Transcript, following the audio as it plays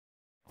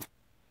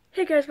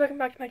Hey guys, welcome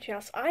back to my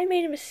channel. So I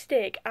made a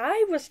mistake.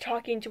 I was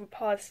talking to a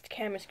paused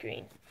camera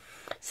screen.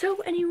 So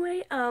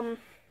anyway,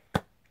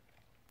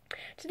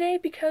 today,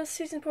 because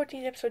season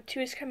 14 episode 2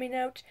 is coming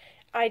out,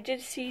 I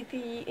did see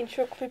the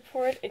intro clip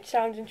for it. It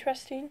sounds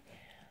interesting.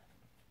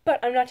 But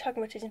I'm not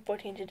talking about season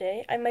 14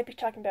 today. I might be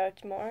talking about it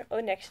tomorrow or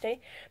the next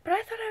day. But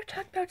I thought I would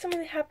talk about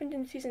something that happened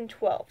in season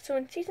 12. So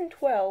in season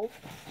 12,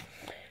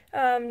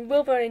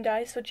 Will Vernon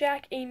dies, so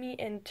Jack, Amy,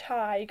 and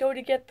Ty go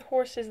to get the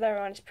horses that are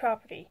on his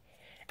property.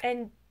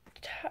 And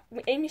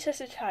Amy says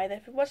to Ty that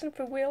if it wasn't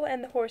for Will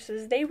and the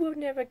horses, they would have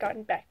never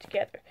gotten back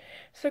together.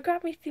 So it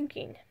got me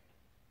thinking,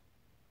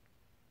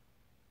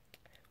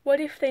 what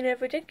if they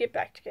never did get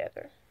back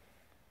together?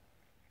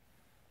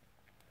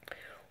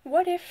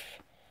 What if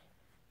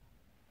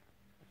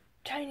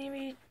Ty and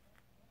Amy,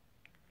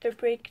 their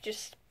break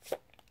just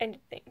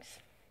ended things?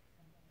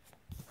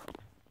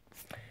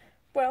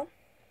 Well,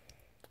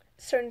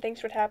 certain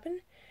things would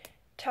happen.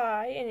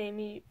 Ty and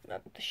Amy,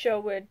 the show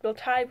would, well,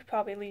 Ty would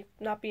probably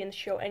not be in the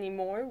show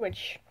anymore,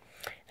 which,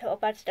 all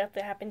that stuff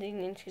that happened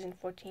in season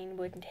 14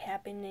 wouldn't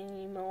happen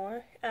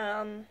anymore.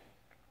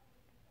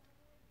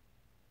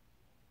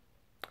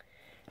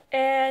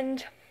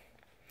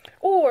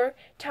 Or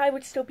Ty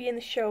would still be in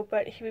the show,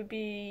 but he would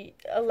be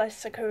a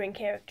less occurring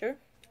character.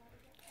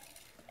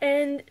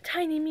 And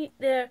Ty and Amy,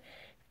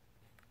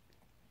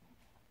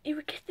 you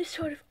would get this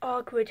sort of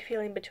awkward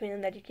feeling between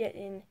them that you get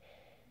in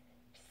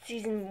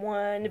season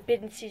 1, a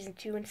bit in season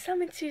 2, and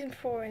some in season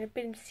 4, and a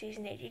bit in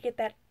season 8. You get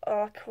that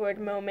awkward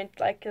moment,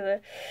 like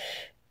the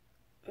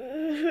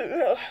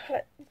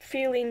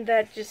feeling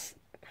that just...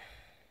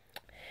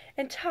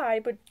 And Ty,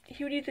 but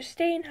he would either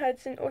stay in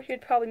Hudson, or he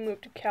would probably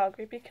move to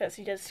Calgary, because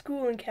he does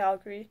school in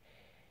Calgary.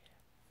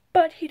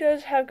 But he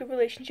does have a good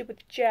relationship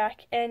with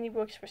Jack, and he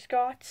works for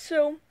Scott,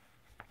 so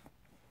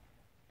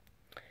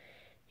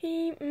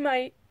he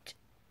might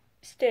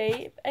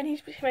stay, and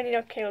he's finding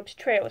out Caleb's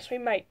trail, so he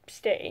might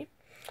stay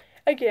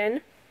again.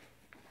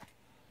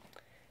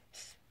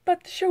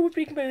 But the show would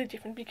be completely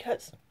different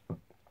because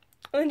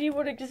Lindy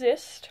wouldn't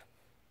exist.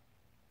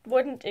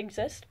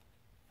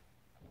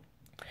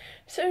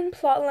 Certain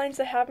plot lines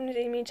that happened with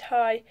Amy and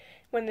Ty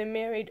when they're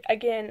married,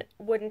 again,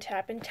 wouldn't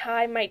happen.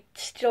 Ty might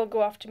still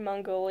go off to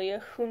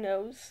Mongolia, who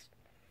knows.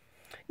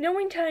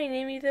 Knowing Ty and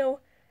Amy, though,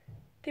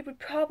 they would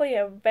probably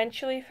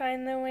eventually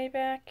find their way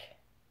back,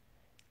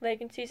 like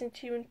in season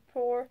 2 and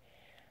 4.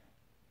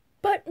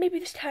 But maybe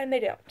this time they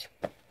don't.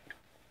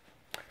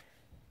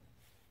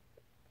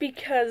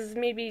 Because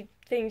maybe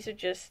things are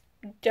just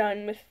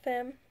done with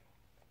them.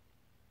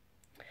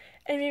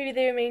 And maybe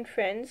they remain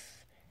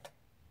friends.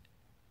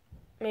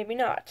 Maybe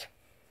not.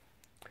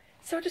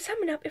 So to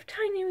sum it up, if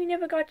Ty and Amy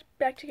never got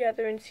back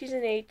together in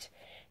season 8,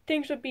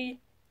 things would be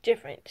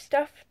different.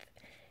 Stuff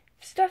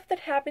that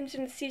happens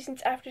in the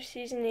seasons after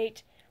season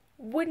 8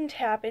 wouldn't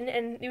happen,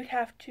 and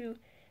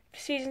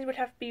seasons would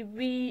have to be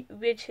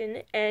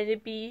rewritten, and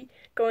it'd be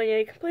going in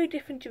a completely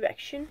different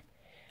direction.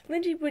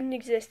 Lindy wouldn't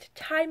exist.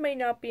 Ty might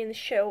not be in the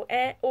show,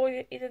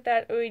 or either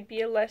that, or he'd be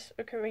a less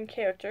occurring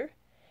character.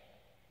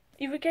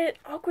 You would get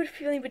an awkward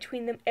feeling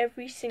between them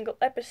every single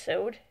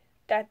episode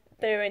that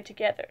they're in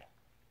together.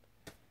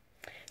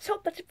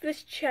 So that's it for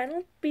this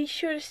channel. Be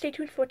sure to stay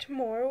tuned for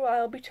tomorrow.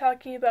 I'll be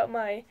talking about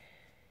my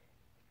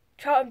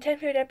top 10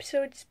 favorite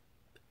episodes,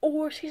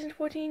 or season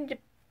 14,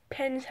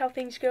 depends how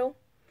things go.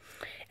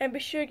 And be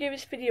sure to give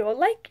this video a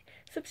like,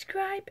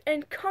 subscribe,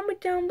 and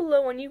comment down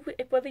below on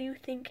whether you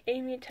think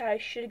Amy and Ty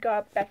should have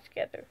got back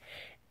together.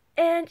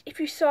 And if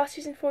you saw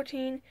season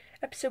 14,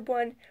 episode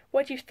 1,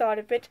 what you thought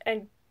of it,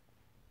 and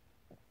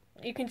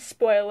you can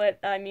spoil it.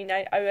 I mean,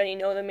 I already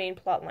know the main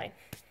plot line.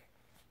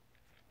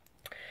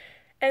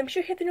 And be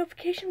sure to hit the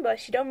notification bell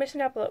so you don't miss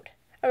an upload.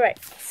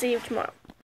 Alright, see you tomorrow.